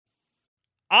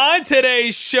On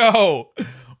today's show,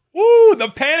 woo,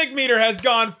 the panic meter has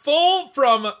gone full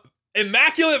from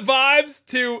immaculate vibes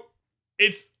to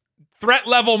its threat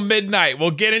level midnight.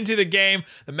 We'll get into the game.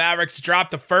 The Mavericks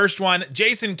dropped the first one.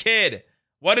 Jason Kidd,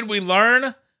 what did we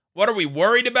learn? What are we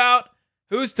worried about?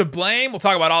 Who's to blame? We'll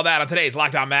talk about all that on today's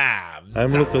Locked On Mavs.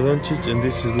 I'm Luka Doncic, and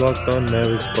this is Locked On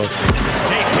Mavericks podcast.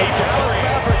 The Dallas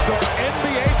Mavericks are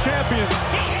NBA champions.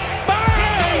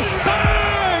 Bang!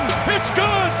 Bang! It's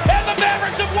good! And the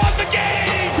Mavericks have won the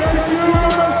game!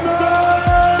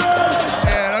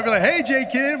 And I'll be like, hey, J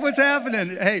Kid, what's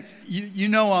happening? Hey, you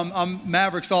know I'm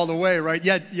Mavericks all the way, right?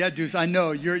 Yeah, Deuce, I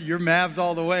know. You're Mavs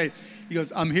all the way. He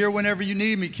goes, I'm here whenever you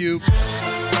need me, Cube.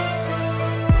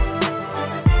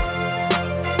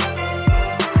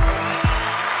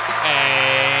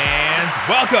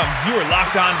 Welcome. You are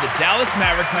Locked On to the Dallas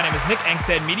Mavericks. My name is Nick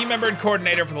Engstead, media member and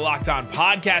coordinator for the Locked On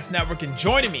Podcast Network. And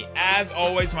joining me, as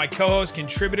always, my co-host,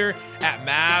 contributor at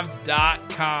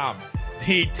Mavs.com.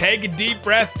 The take a deep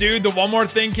breath, dude. The one more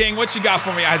thing king. What you got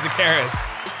for me, Isaac Harris?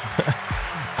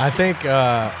 I think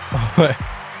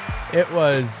it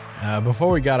was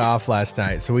before we got off last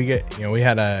night. So we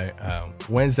had a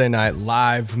Wednesday night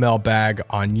live mailbag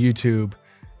on YouTube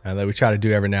that we try to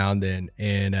do every now and then.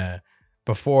 And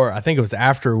before, I think it was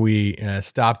after we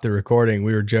stopped the recording,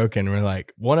 we were joking. We're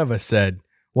like, one of us said,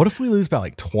 what if we lose by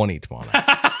like 20 tomorrow?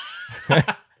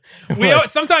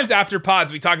 Sometimes after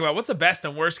pods, we talk about what's the best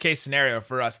and worst case scenario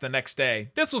for us the next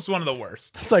day. This was one of the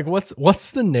worst. It's like,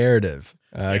 what's the narrative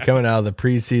coming out of the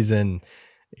preseason?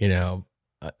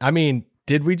 I mean,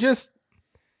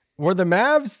 were the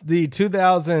Mavs the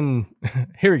 2000?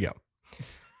 Here we go.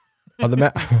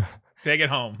 Take it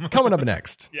home. Coming up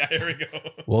next. Yeah, here we go.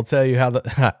 We'll tell you how the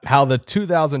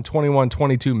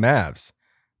 2021-22 Mavs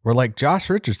were like Josh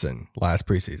Richardson last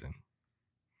preseason.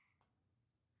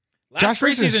 Josh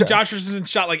Richardson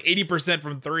shot like 80%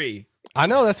 from three. I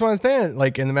know, that's what I'm saying.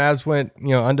 Like, and the Mavs went,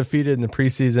 undefeated in the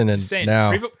preseason, and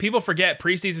now people forget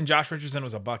preseason Josh Richardson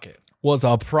was a bucket. Was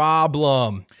a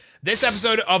problem. This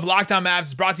episode of Locked On Mavs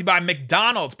is brought to you by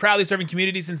McDonald's. Proudly serving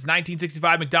communities since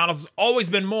 1965, McDonald's has always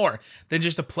been more than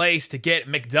just a place to get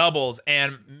McDoubles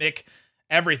and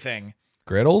McEverything.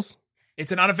 Griddles?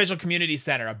 It's an unofficial community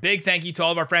center. A big thank you to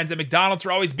all of our friends at McDonald's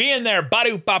for always being there.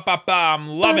 Ba-do-ba-ba-ba. I'm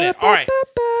loving it. All right,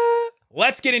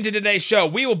 let's get into today's show.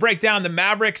 We will break down the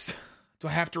Mavericks. Do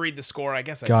I have to read the score? I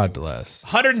guess I do. God bless.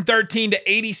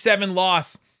 113-87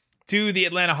 loss to the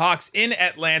Atlanta Hawks in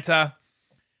Atlanta.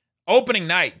 Opening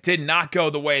night did not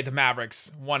go the way the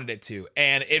Mavericks wanted it to.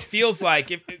 And it feels like,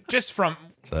 we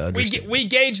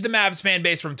gauge the Mavs fan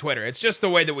base from Twitter. It's just the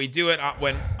way that we do it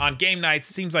when on game nights.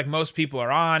 It seems like most people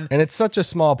are on. And it's such a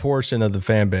small portion of the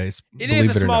fan base. It is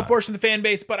a small portion of the fan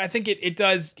base, but I think it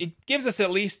gives us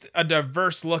at least a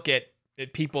diverse look at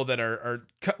people that are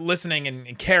listening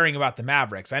and caring about the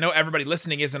Mavericks. I know everybody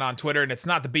listening isn't on Twitter, and it's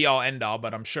not the be-all, end-all,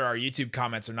 but I'm sure our YouTube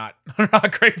comments are not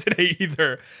great today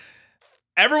either.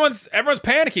 Everyone's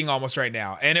panicking almost right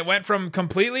now, and it went from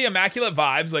completely immaculate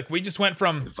vibes, like we just went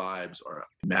from the vibes are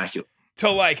immaculate to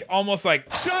like almost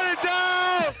like shut it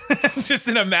down. Just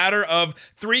in a matter of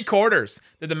 3 quarters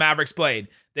that the Mavericks played.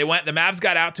 The Mavs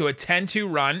got out to a 10-2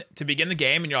 run to begin the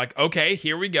game, and you're like, okay,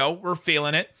 here we go, we're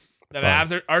feeling it. The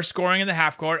Mavs are scoring in the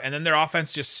half court, and then their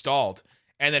offense just stalled,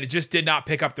 and then it just did not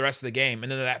pick up the rest of the game.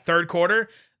 And then the third quarter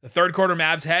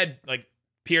Mavs head like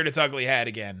peered its ugly head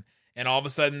again. And all of a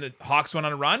sudden, the Hawks went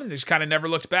on a run, and they just kind of never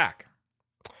looked back.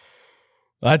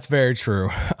 That's very true.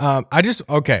 I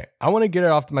want to get it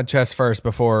off my chest first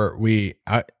before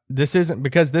this isn't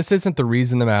the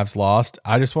reason the Mavs lost.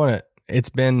 I just want to, it's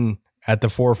been at the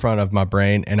forefront of my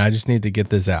brain, and I just need to get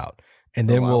this out. And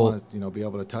then we'll be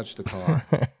able to touch the car.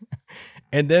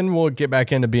 And then we'll get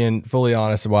back into being fully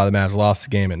honest of why the Mavs lost the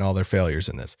game and all their failures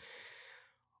in this.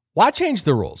 Why change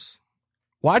the rules?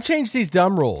 Why change these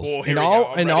dumb rules?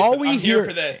 All we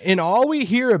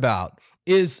hear about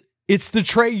is it's the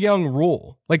Trae Young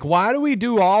rule. Like, why do we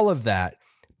do all of that?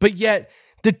 But yet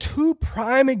the 2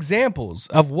 prime examples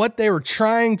of what they were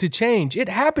trying to change, it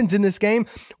happens in this game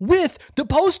with the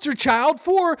poster child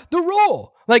for the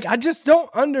rule. Like, I just don't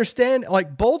understand,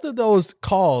 like, both of those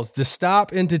calls to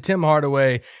stop into Tim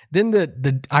Hardaway,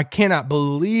 then I cannot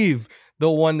believe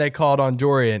the one they called on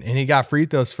Dorian, and he got free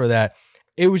throws for that.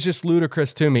 It was just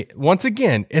ludicrous to me. Once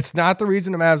again, it's not the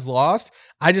reason the Mavs lost.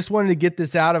 I just wanted to get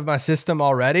this out of my system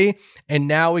already, and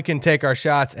now we can take our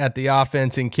shots at the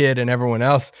offense and Kid and everyone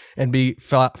else and be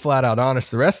flat out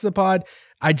honest. The rest of the pod,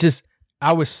 I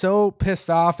was so pissed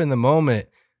off in the moment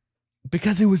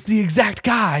because it was the exact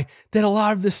guy that a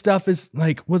lot of this stuff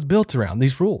was built around,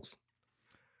 these rules.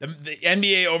 The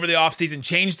NBA over the offseason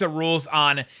changed the rules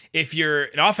on if you're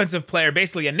an offensive player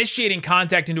basically initiating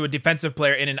contact into a defensive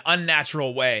player in an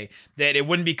unnatural way, that it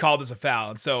wouldn't be called as a foul.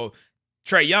 And so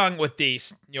Trae Young, with the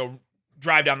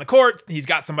drive down the court, he's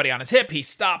got somebody on his hip, he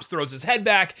stops, throws his head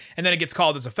back, and then it gets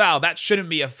called as a foul. That shouldn't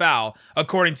be a foul,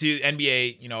 according to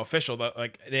NBA official,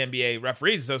 like the NBA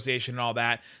Referees Association and all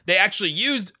that. They actually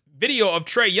used video of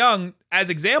Trae Young as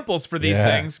examples for these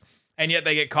things. And yet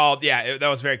they get called. Yeah, that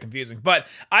was very confusing. But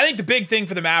I think the big thing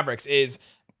for the Mavericks is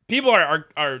people are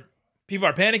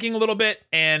panicking a little bit,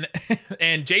 and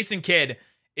and Jason Kidd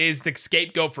is the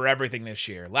scapegoat for everything this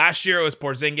year. Last year it was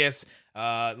Porzingis.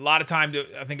 A lot of time,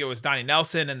 I think it was Donnie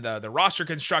Nelson and the roster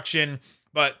construction.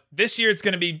 But this year it's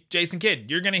going to be Jason Kidd.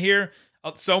 You're going to hear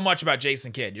so much about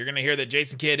Jason Kidd. You're going to hear that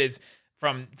Jason Kidd is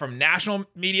from national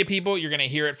media people. You're going to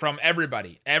hear it from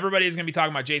everybody. Everybody is going to be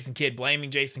talking about Jason Kidd,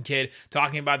 blaming Jason Kidd,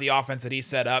 talking about the offense that he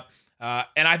set up.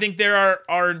 And I think there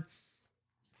are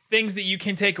things that you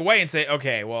can take away and say,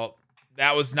 okay, well,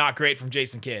 that was not great from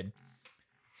Jason Kidd.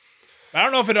 But I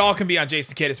don't know if it all can be on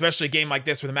Jason Kidd, especially a game like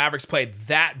this where the Mavericks played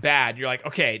that bad. You're like,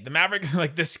 okay, the Mavericks,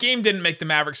 like the scheme didn't make the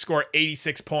Mavericks score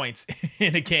 86 points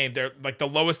in a game. They're like the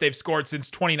lowest they've scored since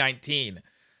 2019.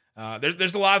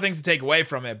 There's a lot of things to take away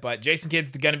from it, but Jason Kidd's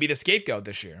going to be the scapegoat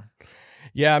this year.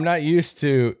 Yeah, I'm not used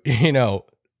to,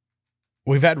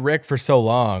 we've had Rick for so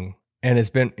long, and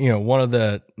it's been, one of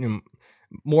the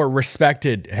more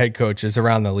respected head coaches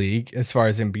around the league as far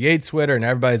as NBA Twitter, and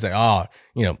everybody's like,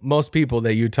 most people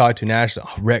that you talk to nationally,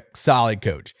 Rick, solid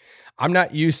coach. I'm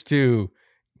not used to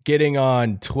getting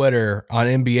on Twitter, on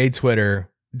NBA Twitter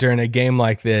during a game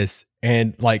like this,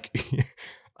 and like...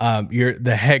 you're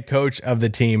the head coach of the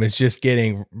team is just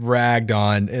getting ragged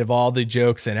on of all the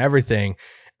jokes and everything.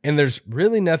 And there's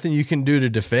really nothing you can do to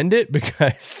defend it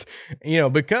because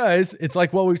it's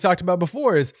like what we've talked about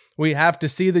before is we have to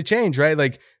see the change, right?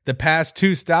 Like the past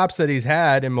 2 stops that he's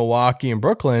had in Milwaukee and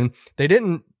Brooklyn, they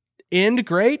didn't end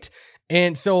great.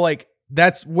 And so like,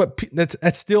 that's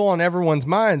still on everyone's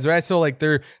minds, right? So like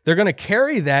they're going to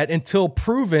carry that until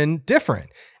proven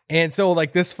different. And so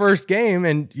like this first game,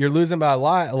 and you're losing by a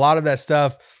lot of that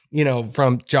stuff,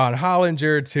 from John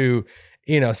Hollinger to,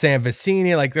 Sam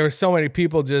Vecini, like there were so many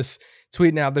people just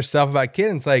tweeting out their stuff about Kidd.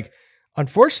 And it's like,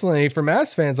 unfortunately for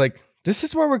Mavs fans, like this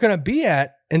is where we're going to be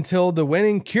at until the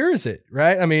winning cures it.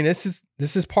 Right. I mean, this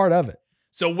is part of it.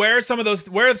 So what are some of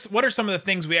the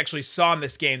things we actually saw in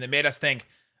this game that made us think,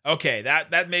 okay,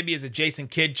 that maybe is a Jason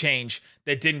Kidd change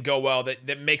that didn't go well,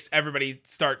 that makes everybody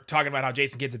start talking about how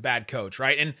Jason Kidd's a bad coach,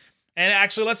 right? And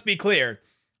actually, let's be clear.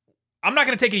 I'm not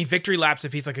going to take any victory laps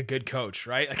if he's like a good coach,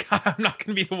 right? Like I'm not going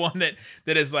to be the one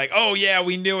that is like, oh yeah,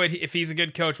 we knew it if he's a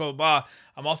good coach, blah, blah, blah.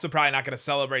 I'm also probably not going to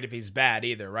celebrate if he's bad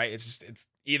either, right? It's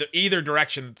either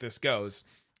direction that this goes.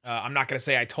 I'm not going to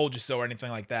say I told you so or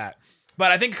anything like that.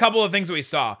 But I think a couple of things that we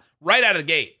saw right out of the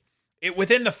gate,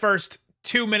 within the first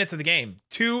 2 minutes of the game,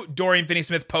 2 Dorian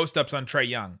Finney-Smith post-ups on Trae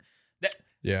Young.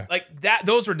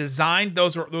 Those were designed.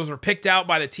 Those were picked out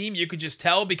by the team. You could just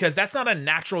tell because that's not a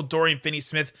natural Dorian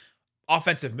Finney-Smith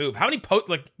offensive move. How many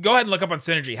go ahead and look up on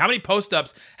Synergy. How many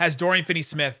post-ups has Dorian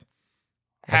Finney-Smith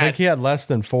had? I think he had less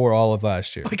than 4 all of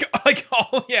last year.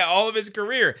 All of his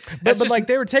career. But like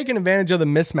they were taking advantage of the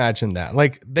mismatch in that.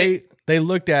 Like they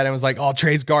looked at it and was like, oh,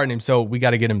 Trae's guarding him, so we got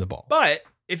to get him the ball. But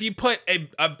if you put a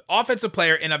offensive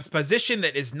player in a position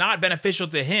that is not beneficial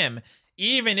to him,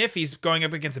 even if he's going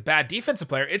up against a bad defensive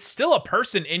player, it's still a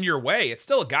person in your way. It's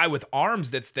still a guy with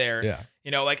arms that's there.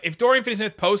 Yeah. Like if Dorian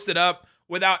Finney-Smith posted up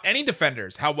without any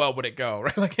defenders, how well would it go?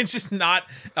 Right? Like it's just not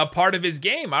a part of his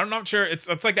game. I'm not sure. It's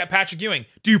like that Patrick Ewing.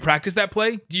 Do you practice that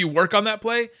play? Do you work on that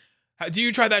play? Do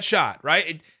you try that shot?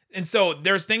 Right? And so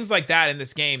there's things like that in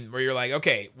this game where you're like,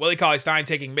 okay, Willie Cauley-Stein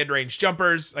taking mid-range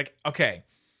jumpers. Like, okay,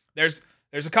 there's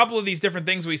a couple of these different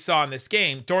things we saw in this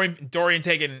game. Dorian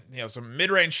taking, some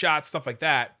mid-range shots, stuff like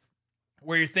that,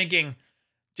 where you're thinking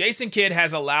Jason Kidd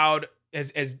has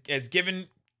given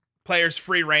players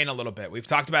free reign a little bit. We've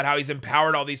talked about how he's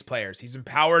empowered all these players. He's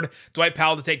empowered Dwight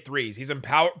Powell to take threes. He's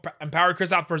empowered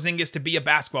Kristaps Porzingis to be a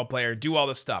basketball player, do all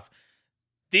this stuff.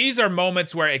 These are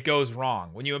moments where it goes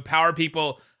wrong. When you empower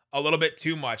people a little bit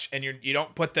too much and you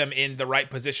don't put them in the right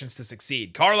positions to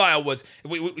succeed. Carlisle was,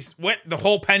 we went the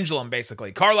whole pendulum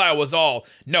basically. Carlisle was all,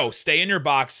 no, stay in your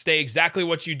box, stay exactly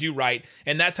what you do right.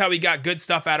 And that's how he got good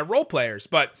stuff out of role players.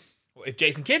 But if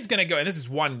Jason Kidd's going to go, and this is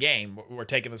one game we're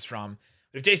taking this from,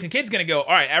 but if Jason Kidd's going to go,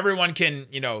 all right, everyone can,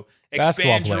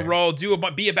 expand your role,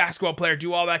 be a basketball player,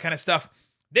 do all that kind of stuff.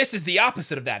 This is the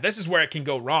opposite of that. This is where it can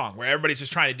go wrong, where everybody's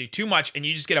just trying to do too much and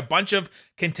you just get a bunch of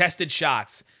contested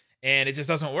shots. And it just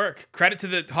doesn't work. Credit to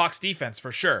the Hawks defense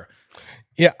for sure.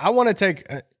 Yeah, I want to take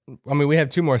we have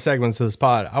 2 more segments of this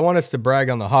pod. I want us to brag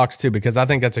on the Hawks too, because I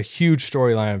think that's a huge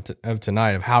storyline of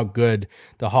tonight of how good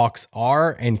the Hawks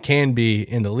are and can be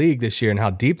in the league this year and how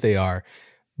deep they are.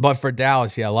 But for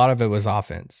Dallas, a lot of it was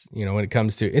offense. When it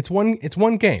comes to it's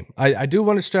one game. I do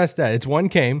want to stress that it's one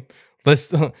game.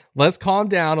 Let's calm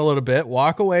down a little bit,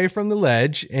 walk away from the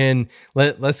ledge, and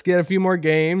let's get a few more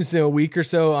games, a week or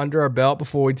so under our belt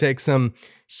before we take some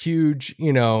huge,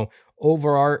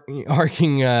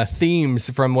 overarching themes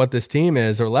from what this team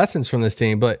is or lessons from this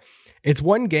team. But it's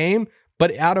one game.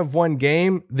 But out of one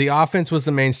game, the offense was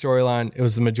the main storyline. It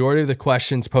was the majority of the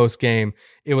questions post game.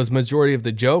 It was majority of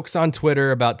the jokes on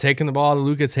Twitter about taking the ball to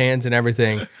Luka's hands and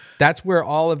everything. That's where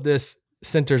all of this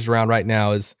centers around right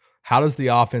now is how does the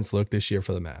offense look this year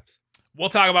for the Mavs? We'll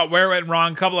talk about where it went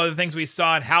wrong, a couple other things we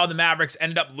saw, and how the Mavericks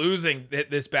ended up losing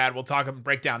this bad. We'll talk and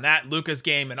break down that, Luka's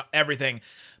game, and everything.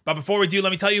 But before we do,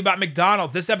 let me tell you about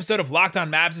McDonald's. This episode of Locked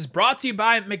On Mavs is brought to you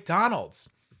by McDonald's.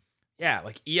 Yeah,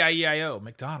 like E-I-E-I-O,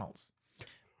 McDonald's.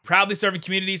 Proudly serving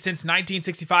communities since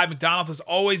 1965, McDonald's has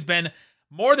always been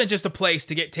more than just a place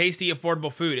to get tasty,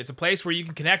 affordable food. It's a place where you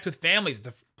can connect with families. It's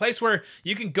a place where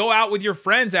you can go out with your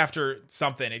friends after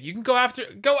something. If you can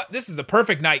this is the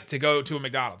perfect night to go to a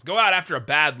McDonald's. Go out after a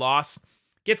bad loss,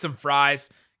 get some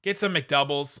fries, get some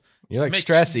McDoubles. You're like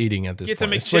stress eating at this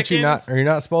point. It's what you're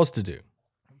not supposed to do.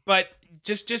 But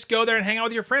just go there and hang out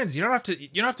with your friends. You don't have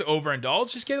to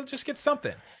overindulge. Just get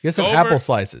something. Get some apple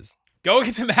slices. Go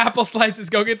get some apple slices.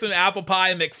 Go get some apple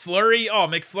pie. McFlurry. Oh,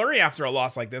 McFlurry after a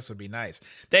loss like this would be nice.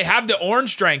 They have the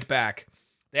orange drink back.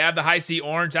 They have the High C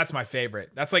orange. That's my favorite.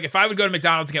 That's like if I would go to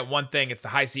McDonald's and get one thing, it's the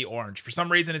High C orange. For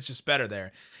some reason, it's just better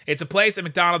there. It's a place at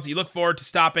McDonald's you look forward to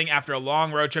stopping after a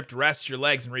long road trip to rest your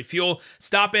legs and refuel.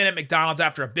 Stop in at McDonald's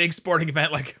after a big sporting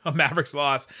event like a Mavericks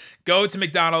loss. Go to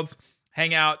McDonald's,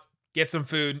 hang out, get some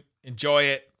food, enjoy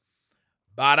it.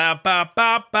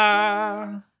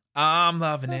 Ba-da-ba-ba-ba. I'm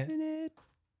loving it.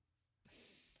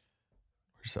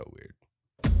 We're so weird.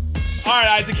 All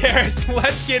right, Isaac Harris,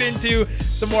 let's get into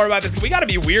some more about this. We got to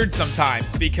be weird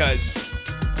sometimes because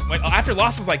after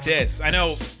losses like this, I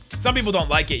know some people don't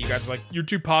like it. You guys are like, you're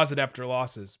too positive after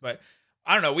losses. But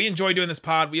I don't know. We enjoy doing this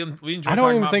pod. We enjoy talking about I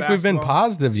don't even think basketball. We've been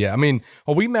positive yet. I mean,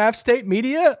 are we Mav State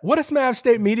Media? What does Mav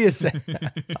State Media say?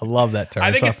 I love that term.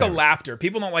 I think it's the laughter.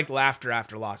 People don't like laughter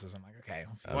after losses. I'm like, okay.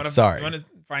 Sorry. You want to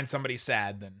find somebody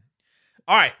sad, then.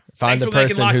 All right. Find Thanks for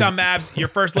making Locked On Mavs your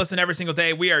first listen every single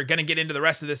day. We are going to get into the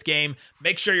rest of this game.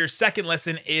 Make sure your second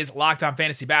listen is Locked On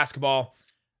Fantasy Basketball.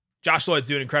 Josh Lloyd's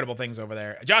doing incredible things over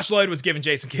there. Josh Lloyd was giving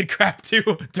Jason Kidd crap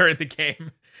too during the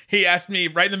game. He asked me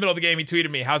right in the middle of the game, he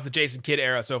tweeted me, how's the Jason Kidd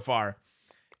era so far?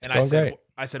 And I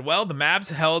said, well, the Mavs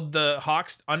held the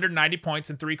Hawks under 90 points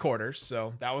in 3 quarters.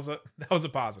 So that was a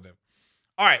positive.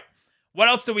 All right. What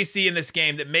else do we see in this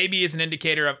game that maybe is an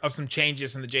indicator of some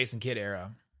changes in the Jason Kidd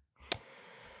era?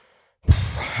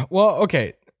 Well,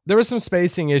 okay. There were some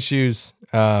spacing issues.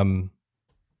 Dwight,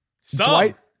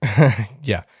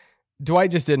 yeah.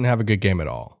 Dwight just didn't have a good game at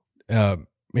all. I'm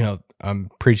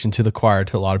preaching to the choir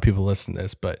to a lot of people listening to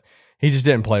this, but he just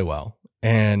didn't play well.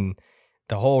 And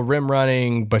the whole rim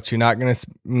running, but you're not going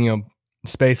to,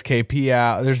 space KP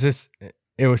out.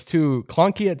 It was too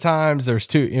clunky at times.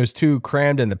 It was too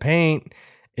crammed in the paint.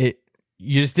 You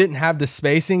just didn't have the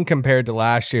spacing compared to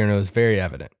last year, and it was very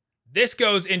evident. This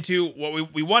goes into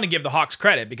what we want to give the Hawks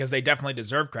credit because they definitely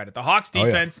deserve credit. The Hawks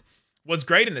defense was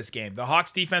great in this game. The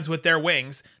Hawks defense with their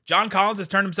wings. John Collins has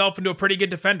turned himself into a pretty good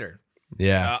defender.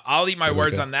 Yeah. I'll eat my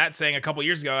words on that, saying a couple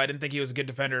years ago I didn't think he was a good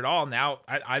defender at all. Now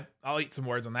I'll eat some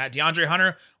words on that. DeAndre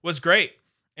Hunter was great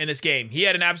in this game. He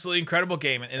had an absolutely incredible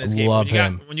game in this game.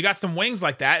 When you got some wings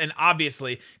like that, and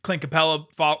obviously Clint Capella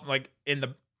in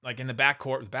the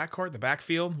backfield,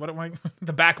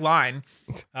 the back line,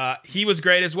 he was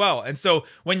great as well. And so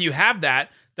when you have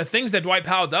that, the things that Dwight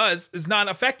Powell does is not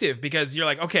effective because you're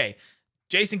like, okay,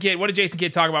 Jason Kidd, what did Jason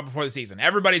Kidd talk about before the season?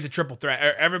 Everybody's a triple threat.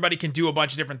 Everybody can do a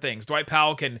bunch of different things. Dwight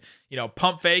Powell can,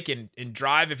 pump fake and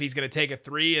drive if he's going to take a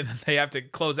 3 and then they have to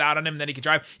close out on him, and then he can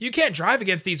drive. You can't drive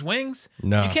against these wings.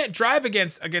 No. You can't drive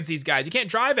against these guys. You can't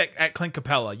drive at Clint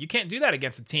Capella. You can't do that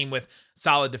against a team with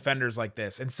solid defenders like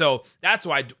this. And so that's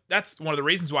one of the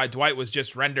reasons why Dwight was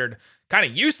just rendered kind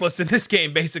of useless in this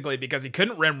game, basically, because he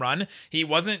couldn't rim run. He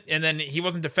wasn't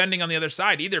defending on the other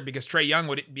side either because Trae Young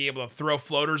would be able to throw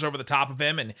floaters over the top of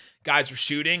him and guys were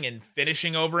shooting and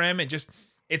finishing over him. And just,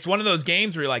 it's one of those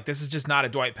games where you're like, this is just not a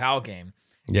Dwight Powell game.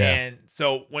 Yeah. And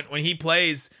so when he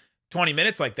plays 20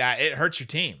 minutes like that, it hurts your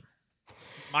team.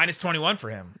 Minus 21 for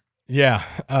him. Yeah.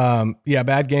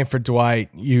 Bad game for Dwight.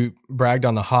 You bragged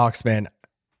on the Hawks, man.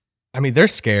 I mean, they're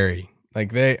scary.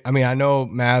 Like I know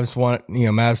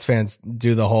Mavs fans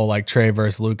do the whole like Trey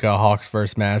versus Luka, Hawks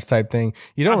versus Mavs type thing.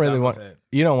 You don't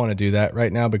want to do that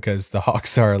right now because the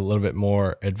Hawks are a little bit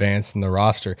more advanced in the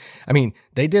roster. I mean,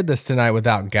 they did this tonight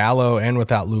without Gallo and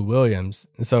without Lou Williams.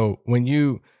 So when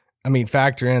you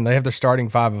factor in, they have their starting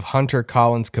five of Hunter,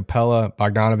 Collins, Capella,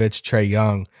 Bogdanovich, Trae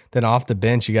Young. Then off the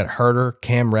bench, you got Herter,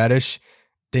 Cam Reddish.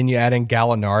 Then you add in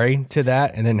Gallinari to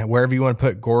that. And then wherever you want to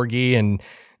put Gorgie and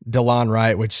DeLon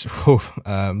Wright, which,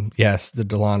 yes, the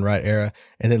DeLon Wright era.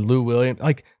 And then Lou Williams.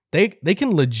 Like, they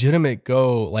can legitimate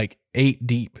go like 8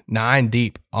 deep, 9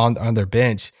 deep on their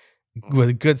bench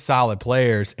with good, solid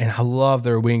players. And I love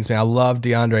their wings, man. I love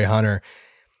DeAndre Hunter.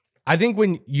 I think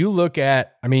when you look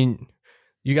at,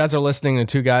 you guys are listening to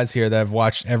two guys here that have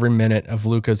watched every minute of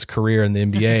Luka's career in the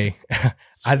NBA.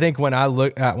 I think when I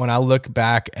look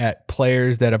back at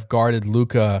players that have guarded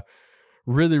Luka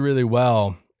really, really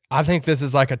well, I think this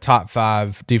is like a top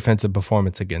 5 defensive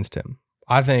performance against him.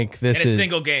 I think this is in a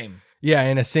single game. Yeah,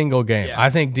 in a single game. Yeah. I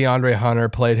think DeAndre Hunter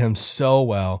played him so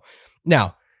well.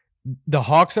 Now, the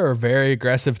Hawks are a very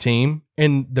aggressive team,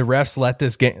 and the refs let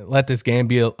this game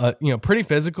be pretty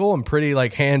physical and pretty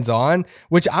like hands-on,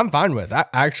 which I'm fine with. I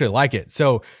actually like it.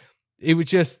 So it was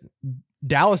just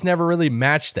Dallas never really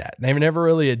matched that. They never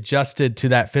really adjusted to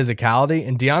that physicality.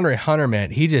 And DeAndre Hunter, man,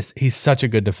 he's such a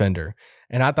good defender.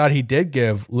 And I thought he did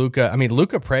give Luka.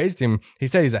 Luka praised him. He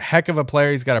said he's a heck of a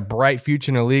player. He's got a bright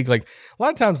future in the league. Like a lot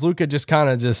of times Luka just kind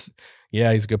of he's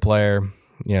a good player.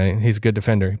 Yeah, he's a good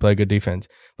defender. He played good defense.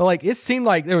 But like it seemed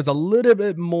like there was a little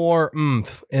bit more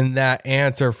oomph in that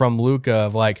answer from Luka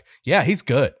of like, yeah, he's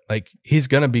good. Like he's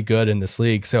going to be good in this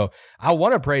league. So I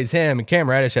want to praise him. And Cam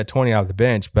Reddish had 20 off the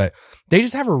bench, but they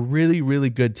just have a really, really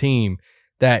good team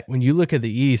that when you look at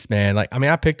the East, man, like,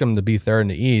 I picked them to be third in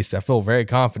the East. I feel very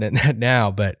confident in that now,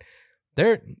 but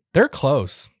they're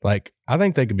close. Like I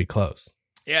think they could be close.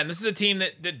 Yeah. And this is a team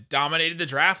that dominated the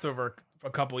draft over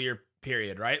a couple year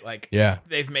period, right? Like, yeah,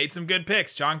 they've made some good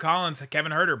picks. John Collins,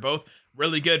 Kevin Huerter, both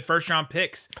really good first round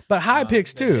picks, but high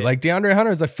picks too. Like DeAndre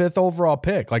Hunter is a 5th overall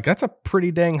pick. Like that's a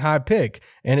pretty dang high pick.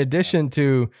 In addition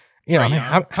to,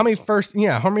 how many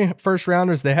first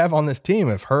rounders they have on this team?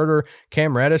 If Huerter,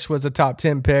 Cam Reddish was a top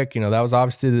 10 pick, that was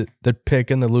obviously the pick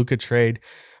in the Luka trade,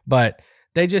 but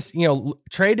they just,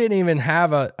 Trey didn't even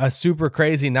have a super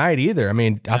crazy night either.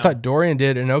 I thought Dorian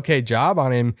did an okay job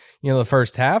on him, the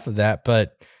first half of that,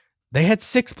 but they had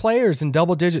 6 players in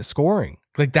double-digit scoring.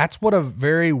 Like, that's what a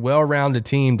very well-rounded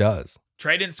team does.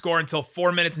 Trey didn't score until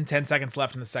 4 minutes and 10 seconds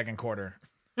left in the second quarter.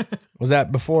 Was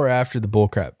that before or after the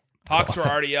bullcrap? Hawks were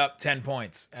already up 10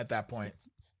 points at that point.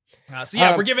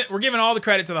 We're giving all the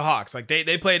credit to the Hawks. Like,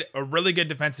 they played a really good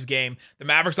defensive game. The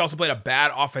Mavericks also played a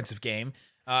bad offensive game.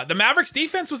 The Mavericks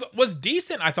defense was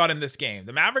decent, I thought, in this game.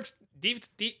 The Mavericks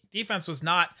defense was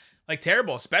not like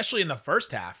terrible, especially in the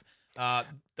first half.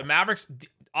 The Mavericks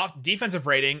defensive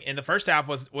rating in the first half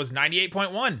was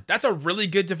 98.1. That's a really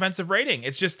good defensive rating.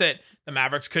 It's just that the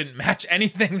Mavericks couldn't match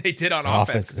anything they did on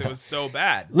offense because it was so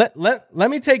bad. Let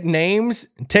me take names.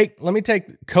 Let me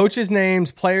take coaches'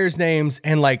 names, players' names,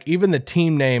 and like even the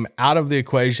team name out of the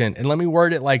equation, and let me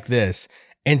word it like this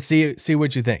and see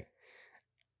what you think.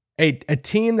 A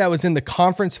team that was in the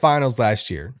conference finals last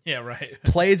year, yeah, right,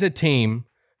 plays a team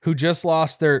who just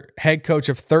lost their head coach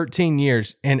of 13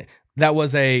 years and that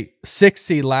was a 6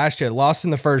 seed last year, lost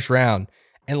in the first round,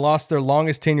 and lost their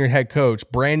longest tenured head coach,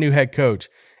 brand new head coach,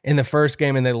 in the first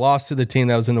game, and they lost to the team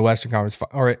that was in the Western Conference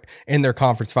or in their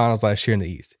conference finals last year in the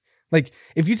East. Like,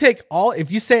 if you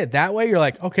say it that way, you're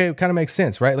like, okay, it kind of makes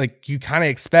sense, right? Like, you kind of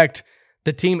expect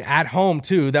the team at home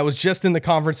too, that was just in the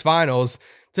conference finals,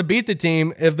 to beat the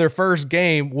team of their first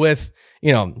game with,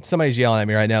 somebody's yelling at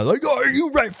me right now, like, oh, are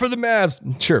you right for the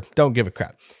Mavs? Sure, don't give a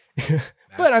crap.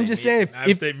 But I'm just saying,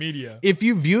 if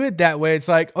you view it that way, it's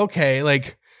like, okay,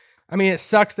 like, it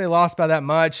sucks they lost by that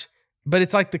much, but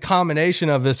it's like the combination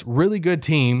of this really good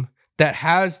team that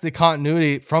has the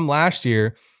continuity from last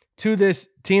year to this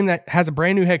team that has a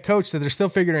brand new head coach that they're still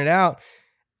figuring it out.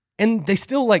 And they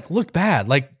still looked bad.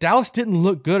 Like, Dallas didn't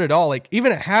look good at all. Like,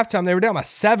 even at halftime, they were down by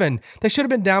 7. They should have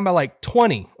been down by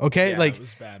 20. Okay. Yeah, it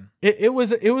was bad.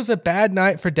 It was a bad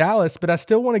night for Dallas, but I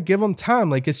still want to give them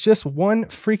time. Like, it's just one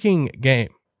freaking game.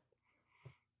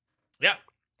 Yeah.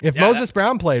 If Moses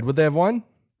Brown played, would they have won?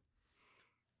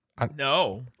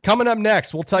 No. Coming up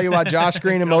next, we'll tell you why Josh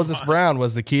Green and Moses Brown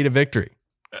was the key to victory.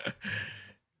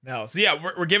 No. So, yeah,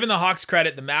 we're giving the Hawks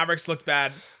credit. The Mavericks looked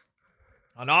bad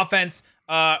on offense.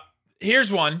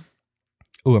 Here's one.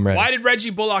 Ooh, I'm ready. Why did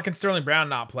Reggie Bullock and Sterling Brown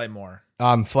not play more?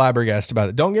 I'm flabbergasted about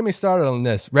it. Don't get me started on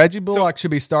this. Reggie Bullock should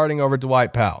be starting over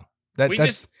Dwight Powell.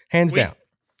 That's hands down.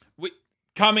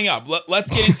 coming up, let's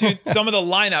get into some of the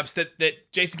lineups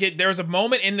that Jason Kidd. There was a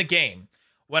moment in the game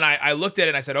when I looked at it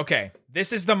and I said, okay,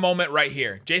 this is the moment right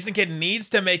here. Jason Kidd needs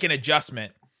to make an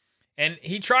adjustment. And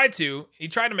he tried to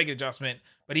make an adjustment,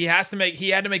 but he had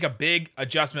to make a big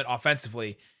adjustment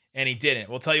offensively, and he didn't.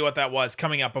 We'll tell you what that was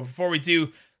coming up. But before we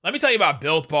do, let me tell you about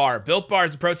Built Bar. Built Bar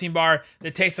is a protein bar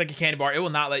that tastes like a candy bar. It will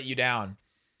not let you down.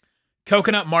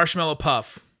 Coconut marshmallow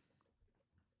puff.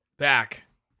 Back.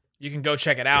 You can go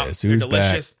check it out. Guess They're who's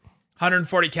delicious.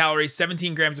 140 calories,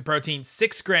 17 grams of protein,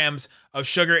 6 grams of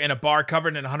sugar in a bar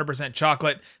covered in 100%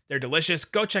 chocolate. They're delicious.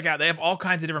 Go check out. They have all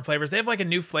kinds of different flavors. They have like a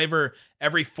new flavor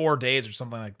every 4 days or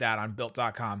something like that on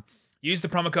Built.com. Use the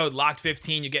promo code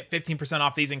LOCKED15. You get 15%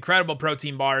 off these incredible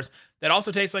protein bars that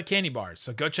also taste like candy bars.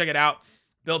 So go check it out.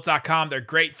 Built.com. They're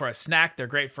great for a snack. They're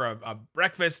great for a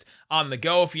breakfast on the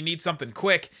go if you need something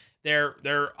quick.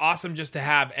 They're awesome just to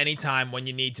have anytime when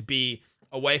you need to be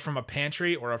away from a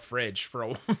pantry or a fridge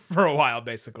for a while,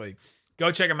 basically.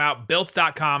 Go check them out,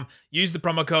 Built.com. Use the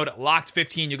promo code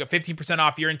LOCKED15. You'll get 15%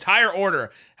 off your entire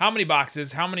order. How many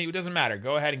boxes, it doesn't matter.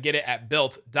 Go ahead and get it at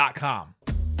Built.com.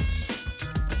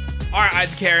 All right,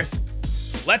 Isaac Harris,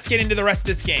 let's get into the rest of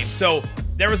this game. So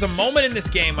there was a moment in this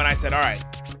game when I said, all right,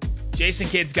 Jason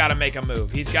Kidd's got to make a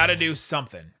move. He's got to do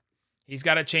something. He's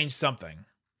got to change something.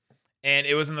 And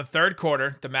it was in the third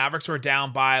quarter. The Mavericks were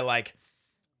down by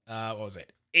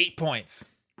 8 points.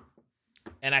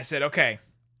 And I said, okay,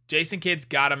 Jason Kidd's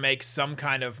got to make some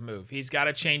kind of move. He's got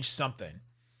to change something.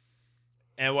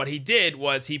 And what he did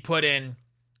was he put in,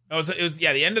 it was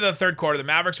the end of the third quarter. The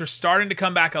Mavericks were starting to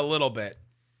come back a little bit.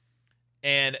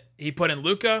 And he put in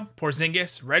Luka,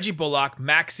 Porzingis, Reggie Bullock,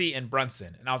 Maxey, and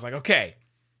Brunson. And I was like, okay,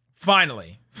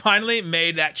 finally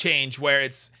made that change where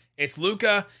it's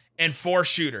Luka and 4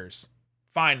 shooters.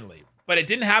 Finally. But it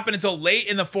didn't happen until late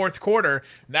in the fourth quarter.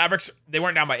 Mavericks, they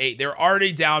weren't down by 8. They were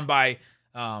already down by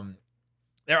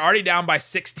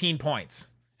 16 points.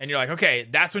 And you're like, okay,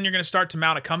 that's when you're going to start to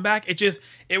mount a comeback. It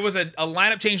was a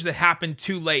lineup change that happened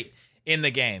too late in the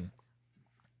game.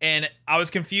 And I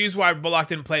was confused why Bullock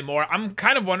didn't play more. I'm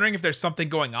kind of wondering if there's something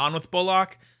going on with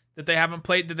Bullock that they haven't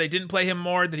played, that they didn't play him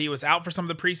more, that he was out for some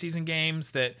of the preseason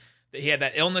games, that he had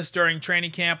that illness during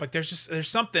training camp. Like there's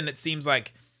something that seems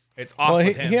like it's off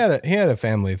with him. He had a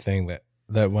family thing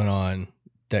that went on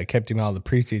that kept him out of the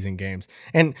preseason games.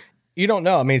 And you don't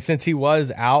know. I mean, since he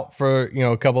was out for,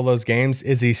 a couple of those games,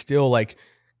 is he still like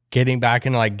getting back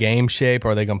into like game shape, or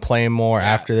are they going to play him more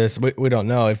after this? We don't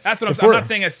know. That's what I'm not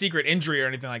saying a secret injury or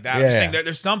anything like that. I'm just saying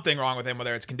there's something wrong with him,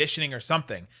 whether it's conditioning or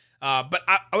something. But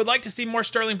I would like to see more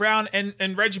Sterling Brown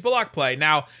and Reggie Bullock play.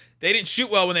 Now, they didn't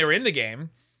shoot well when they were in the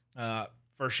game,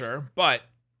 for sure. But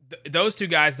those two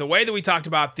guys, the way that we talked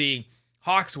about the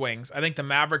Hawks wings, I think the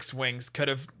Mavericks wings could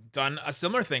have done a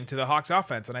similar thing to the Hawks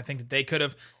offense. And I think that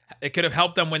it could have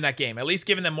helped them win that game, at least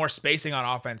giving them more spacing on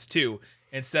offense too,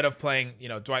 instead of playing,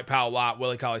 Dwight Powell a lot,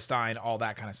 Willie Cauley-Stein, all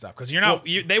that kind of stuff. Because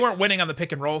they weren't winning on the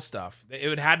pick and roll stuff. It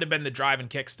would had to have been the drive and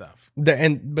kick stuff.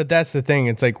 But that's the thing.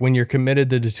 It's like when you're committed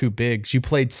to the two bigs, you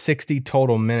played 60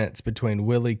 total minutes between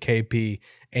Willie, KP,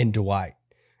 and Dwight.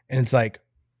 And it's like,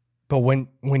 but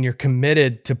when you're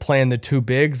committed to playing the two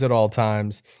bigs at all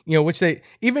times, which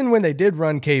even when they did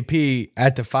run KP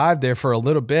at the 5 there for a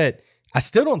little bit, I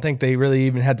still don't think they really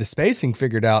even had the spacing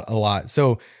figured out a lot.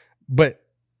 So, but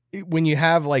when you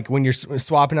have when you're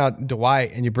swapping out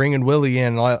Dwight and you're bringing Willie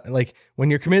in, like when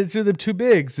you're committed to the two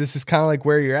bigs, this is kind of like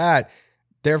where you're at.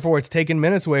 Therefore, it's taking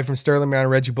minutes away from Sterling Brown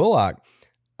and Reggie Bullock.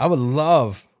 I would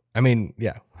love,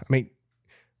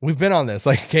 we've been on this.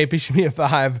 Like KP should be a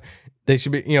 5. They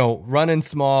should be, running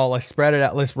small, like spread it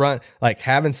out. Let's run, like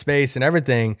having space and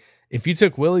everything. If you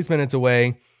took Willie's minutes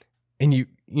away and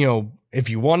if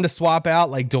you wanted to swap out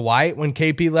like Dwight when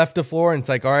KP left the floor, and it's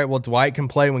like, all right, well, Dwight can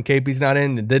play when KP's not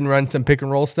in and didn't run some pick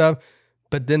and roll stuff.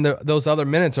 But then those other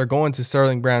minutes are going to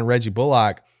Sterling Brown, Reggie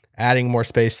Bullock, adding more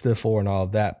space to the floor and all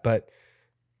of that. But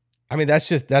that's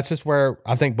just where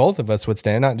I think both of us would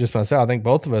stand, not just myself. I think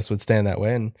both of us would stand that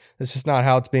way. And it's just not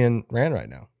how it's being ran right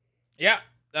now. Yeah.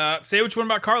 Say what you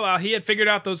want about Carlisle. He had figured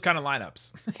out those kind of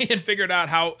lineups. He had figured out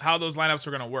how those lineups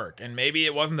were going to work. And maybe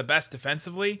it wasn't the best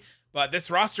defensively, but this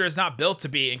roster is not built to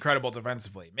be incredible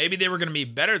defensively. Maybe they were going to be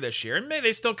better this year, and maybe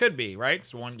they still could be, right?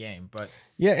 It's one game, but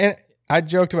yeah. And I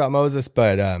joked about Moses,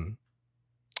 but I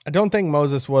don't think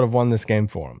Moses would have won this game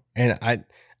for him. And I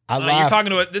you're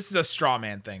talking to this is a straw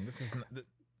man thing. This is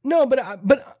no, but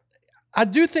I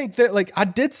do think that, like, I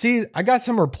got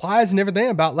some replies and everything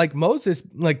about, like, Moses,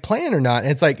 like, playing or not.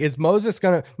 And it's like,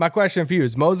 my question for you,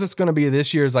 is Moses going to be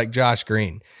this year's, like, Josh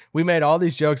Green? We made all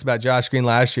these jokes about Josh Green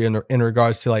last year in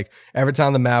regards to, like, every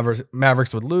time the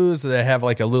Mavericks would lose, they have,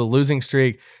 like, a little losing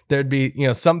streak, there'd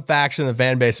be, some faction of the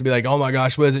fan base would be like, oh my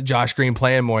gosh, what is it, Josh Green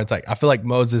playing more? It's like, I feel like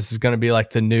Moses is going to be,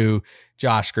 like, the new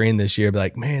Josh Green this year. Be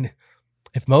like, man,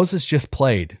 if Moses just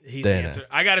played, he's then the answer.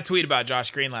 I got a tweet about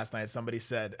Josh Green last night. Somebody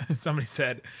said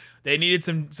they needed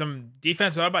some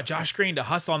defense. What about Josh Green to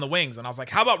hustle on the wings? And I was like,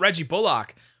 how about Reggie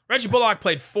Bullock? Reggie Bullock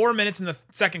played 4 minutes in the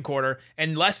second quarter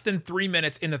and less than 3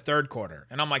 minutes in the third quarter.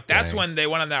 And I'm like, that's when they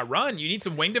went on that run. You need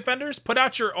some wing defenders. Put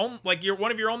out your own, like, you're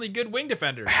one of your only good wing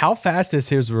defenders. How fast is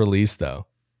his release though?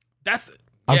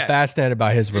 I'm fascinated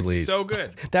by his release. It's so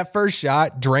good. That first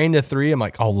shot, drained to three. I'm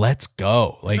like, oh, let's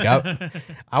go. Like,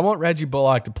 I want Reggie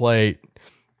Bullock to play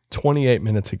 28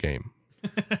 minutes a game.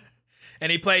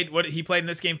 And he played in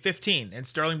this game 15, and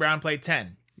Sterling Brown played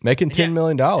 10. Making $10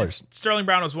 million. Sterling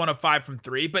Brown was 1 of 5 from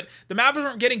 3, but the Mavericks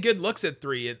weren't getting good looks at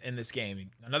 3 in this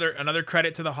game. Another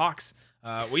credit to the Hawks.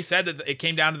 We said that it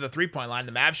came down to the 3-point line.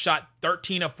 The Mavs shot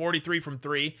 13 of 43 from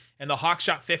 3, and the Hawks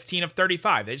shot 15 of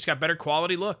 35. They just got better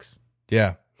quality looks.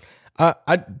 Yeah.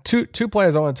 Two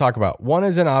players I want to talk about. One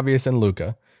is an obvious in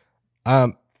Luka.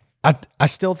 I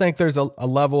still think there's a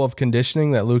level of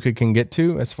conditioning that Luka can get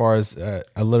to as far as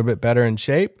a little bit better in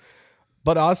shape.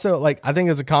 But also, like, I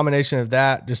think it's a combination of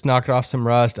that, just knocking off some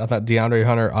rust. I thought DeAndre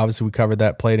Hunter, obviously we covered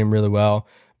that, played him really well.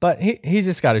 But he's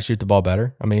just got to shoot the ball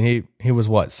better. I mean, he was,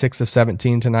 6 of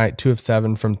 17 tonight, 2 of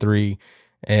 7 from 3.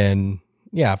 And,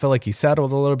 yeah, I feel like he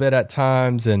settled a little bit at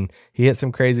times, and he hit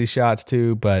some crazy shots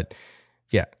too. But,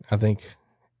 yeah, I think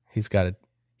he's got it.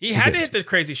 He had to hit the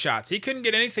crazy shots. He couldn't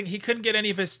get anything. He couldn't get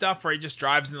any of his stuff where he just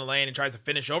drives in the lane and tries to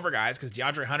finish over guys because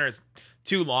DeAndre Hunter is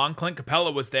too long. Clint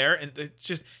Capella was there, and it's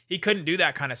just he couldn't do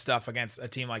that kind of stuff against a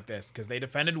team like this because they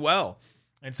defended well.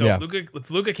 And so if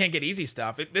Luka can't get easy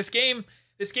stuff, this game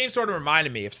sort of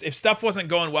reminded me if stuff wasn't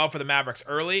going well for the Mavericks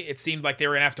early, it seemed like they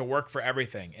were gonna have to work for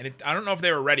everything, and I don't know if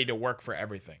they were ready to work for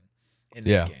everything in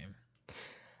this game.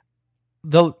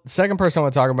 The second person I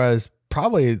want to talk about is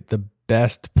probably the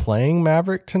best playing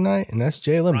Maverick tonight, and that's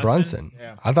Jalen Brunson.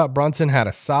 Yeah. I thought Brunson had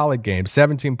a solid game.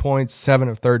 17 points, 7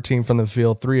 of 13 from the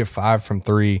field, 3 of 5 from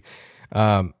 3.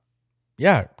 Came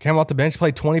off the bench,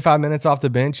 played 25 minutes off the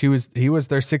bench. He was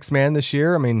their 6th man this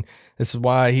year. I mean, this is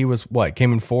why he was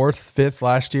came in 4th, 5th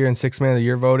last year in 6th man of the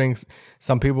year voting.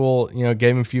 Some people,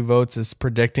 gave him a few votes as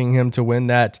predicting him to win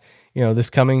that, this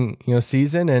coming,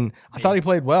 season. And I thought he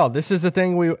played well. This is the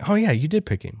thing you did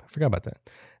pick him. I forgot about that.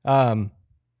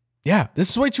 This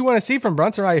is what you want to see from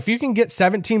Brunson, right? If you can get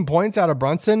 17 points out of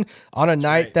Brunson on a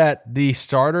night that the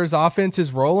starters offense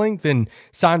is rolling, then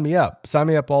sign me up. Sign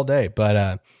me up all day.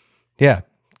 But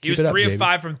he was 3 of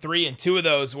 5 from 3, and 2 of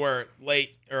those were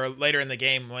later in the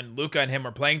game when Luka and him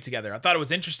were playing together. I thought it was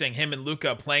interesting, him and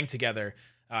Luka playing together.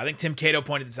 I think Tim Cato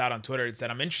pointed this out on Twitter and said,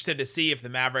 I'm interested to see if the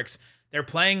Mavericks, they're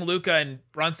playing Luka and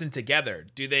Brunson together.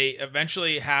 Do they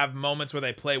eventually have moments where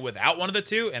they play without one of the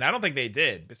two? And I don't think they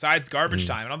did. Besides garbage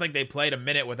time, I don't think they played a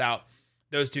minute without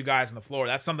those two guys on the floor.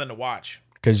 That's something to watch.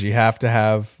 Because you have to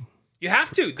have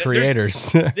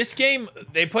creators. This game,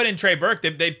 they put in Trey Burke.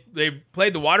 They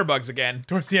played the water bugs again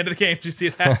towards the end of the game. Did you see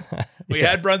that? We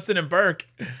had Brunson and Burke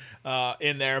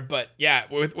in there. But,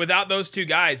 without those two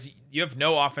guys, you have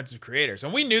no offensive creators.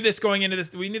 And we knew this going into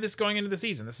this. We knew this going into the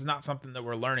season. This is not something that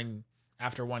we're learning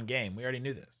after one game. We already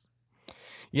knew this.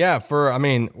 Yeah,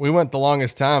 we went the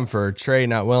longest time for Trey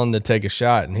not willing to take a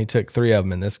shot, and he took 3 of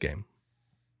them in this game.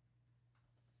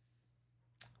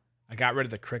 I got rid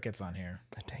of the crickets on here.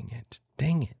 Dang it.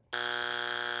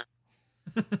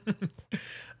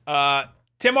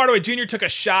 Tim Hardaway Jr. took a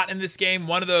shot in this game.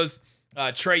 One of those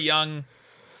Trae Young,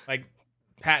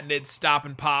 patented stop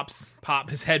and pop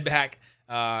his head back.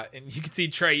 And you could see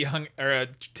Trae Young or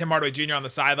Tim Hardaway Jr. on the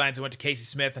sidelines and went to Casey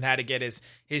Smith and had to get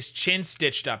his chin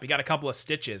stitched up. He got a couple of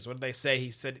stitches. What did they say?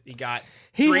 He said he got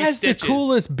 3 has stitches. The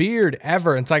coolest beard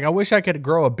ever. It's like, I wish I could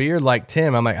grow a beard like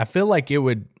Tim. I'm like, I feel like it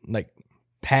would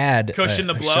pad cushion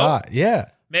the blow. Shot. Yeah.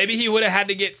 Maybe he would have had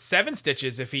to get 7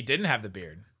 stitches if he didn't have the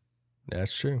beard.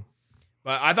 That's true.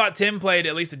 But I thought Tim played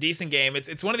at least a decent game.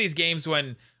 It's one of these games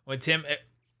when Tim.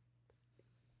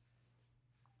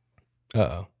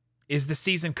 Is the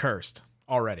season cursed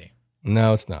already?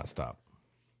 No, it's not. Stop.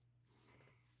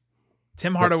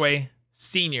 Tim Hardaway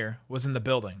Sr. was in the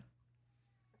building,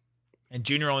 and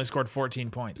Junior only scored 14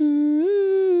 points.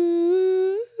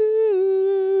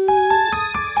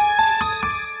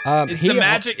 Is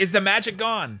the magic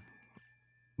gone?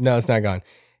 No, it's not gone.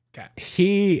 Okay.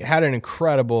 He had an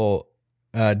incredible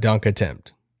dunk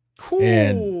attempt.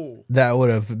 And that would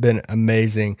have been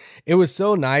amazing. It was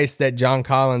so nice that John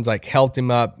Collins like helped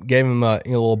him up, gave him a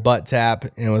little butt tap,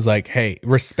 and was like, "Hey,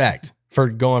 respect for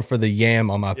going for the yam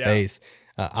on my face."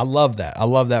 I love that. I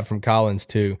love that from Collins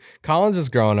too. Collins is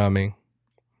growing on me.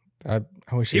 I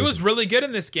wish he was really good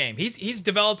in this game. He's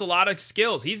developed a lot of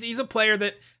skills. He's a player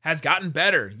that has gotten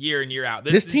better year in, year out.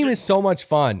 This team is so much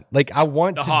fun. Like, I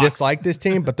want to dislike this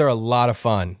team, but they're a lot of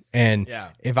fun. And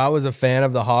if I was a fan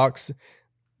of the Hawks,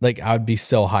 like, I would be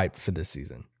so hyped for this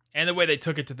season. And the way they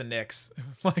took it to the Knicks. It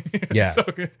was like, so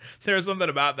good. There's something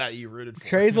about that you rooted for.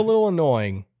 Trey's a little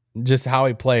annoying, just how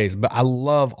he plays, but I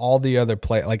love all the other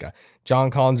play. Like,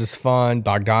 John Collins is fun.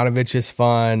 Bogdanovich is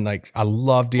fun. Like, I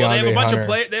love DeAndre they have a bunch Hunter.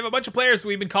 of they have a bunch of players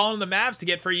we've been calling the Mavs to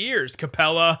get for years.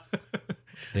 Capella.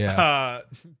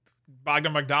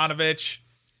 Bogdanovich.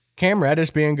 Cam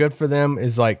Reddish being good for them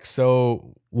is like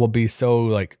will be so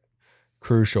like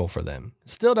crucial for them.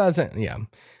 Still doesn't. Yeah.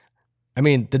 I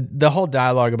mean, the whole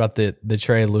dialogue about the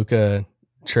Trey Luka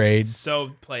trade. It's so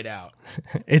played out.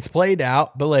 It's played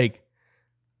out, but like,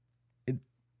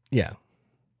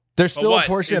 there's still a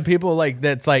portion of people like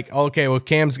that's like, okay, well,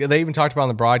 Cam's. They even talked about on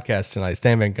the broadcast tonight.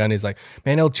 Stan Van Gundy's like,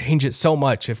 man, it'll change it so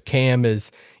much if Cam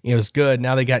is good.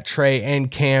 Now they got Trey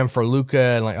and Cam for Luka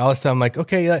and like all this stuff. I'm like,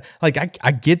 okay, like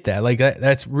I get that. Like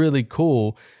that's really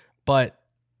cool, but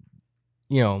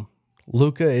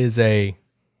Luka is a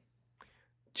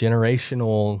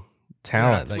generational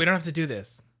talent. We don't have to do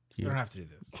this. We don't have to do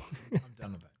this. I'm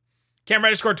done with that. Cam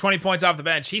Reddish scored 20 points off the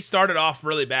bench. He started off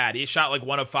really bad. He shot like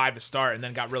 1 of 5 to start and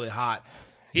then got really hot.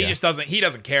 He just doesn't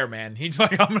care, man. He's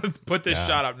like, I'm going to put this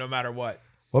shot up no matter what.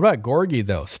 What about Gorgie,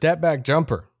 though? Step back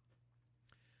jumper.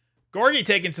 Gorgie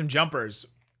taking some jumpers.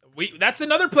 That's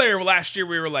another player last year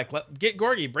we were like, get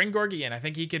Gorgie, bring Gorgie in. I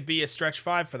think he could be a stretch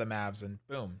 5 for the Mavs. And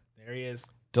boom, there he is.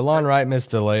 DeLon Wright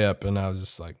missed a layup, and I was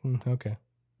just like, okay.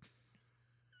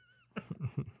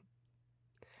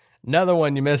 Another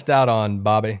one you missed out on,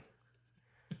 Bobby.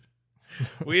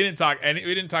 We didn't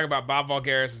talk about Bob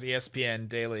Voulgaris' ESPN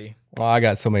Daily. Well, I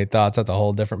got so many thoughts. That's a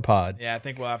whole different pod. Yeah, I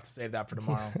think we'll have to save that for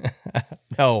tomorrow.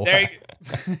 No. There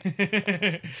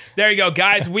you go,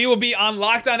 guys. We will be on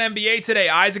Locked On NBA today.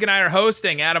 Isaac and I are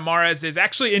hosting. Adam Mares is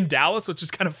actually in Dallas, which is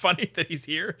kind of funny that he's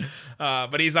here.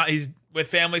 But he's with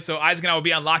family, so Isaac and I will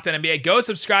be on Locked On NBA. Go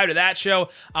subscribe to that show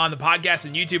on the podcast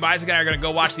and YouTube. Isaac and I are going to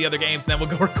go watch the other games, and then we'll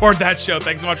go record that show.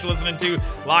 Thanks so much for listening to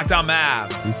Locked On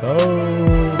Mavs. Peace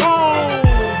out.